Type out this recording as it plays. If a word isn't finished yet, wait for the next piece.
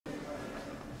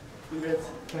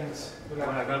Thanks.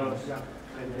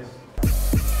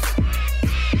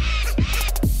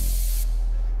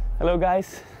 Hello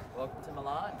guys. Welcome to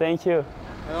Milan. Thank you.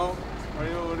 Hello, how are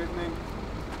you? Good evening.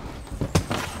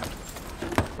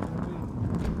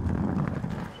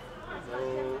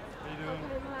 Hello. How you doing?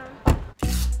 I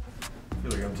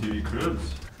feel like I'm TV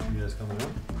Cribs. You guys coming in?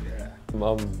 Yeah.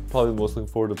 I'm probably most looking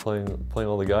forward to playing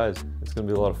all the guys. It's going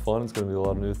to be a lot of fun. It's going to be a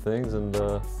lot of new things, and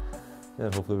yeah,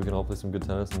 hopefully we can all play some good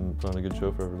tennis and put on a good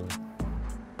show for everybody.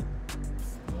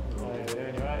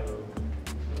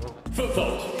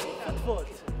 Foot.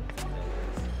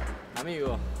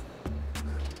 Amigo.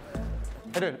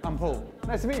 How you doing? I'm Paul.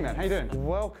 Nice to meet you, man. How you doing?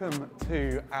 Welcome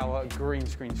to our green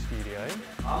screen studio.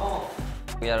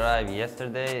 We arrived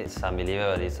yesterday. It's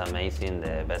unbelievable. It's amazing.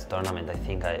 The best tournament I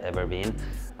think I've ever been.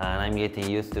 And I'm getting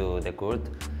used to the court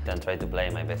and try to play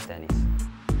my best tennis.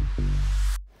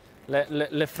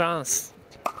 Le France.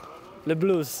 Le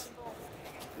blues.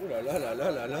 Ooh la la la la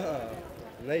la la.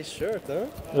 Nice shirt, huh?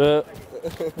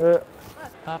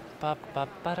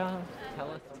 Tell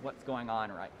us what's going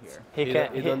on right here.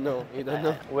 You don't know. You don't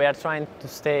know. We are trying to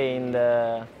stay in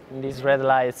these red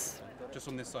lights, Just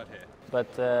on this side here. but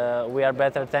we are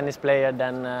better tennis player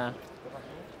than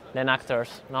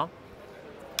actors, no?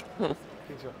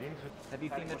 Have you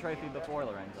seen the trophy before,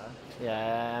 Lorenzo?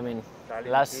 Yeah, I mean,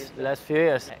 last few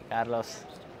years, Carlos.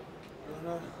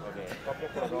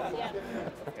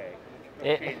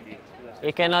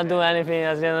 He cannot do anything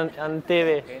as on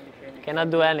TV. He cannot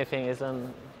do anything. It's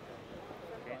on.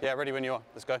 Yeah, ready when you are.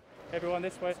 Let's go. Everyone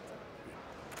this way.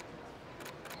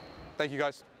 Thank you,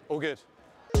 guys. All good.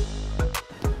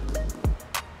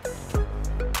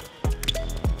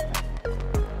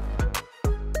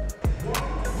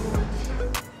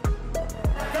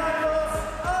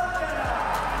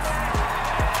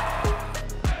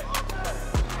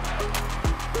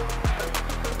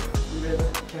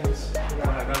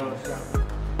 Thanks.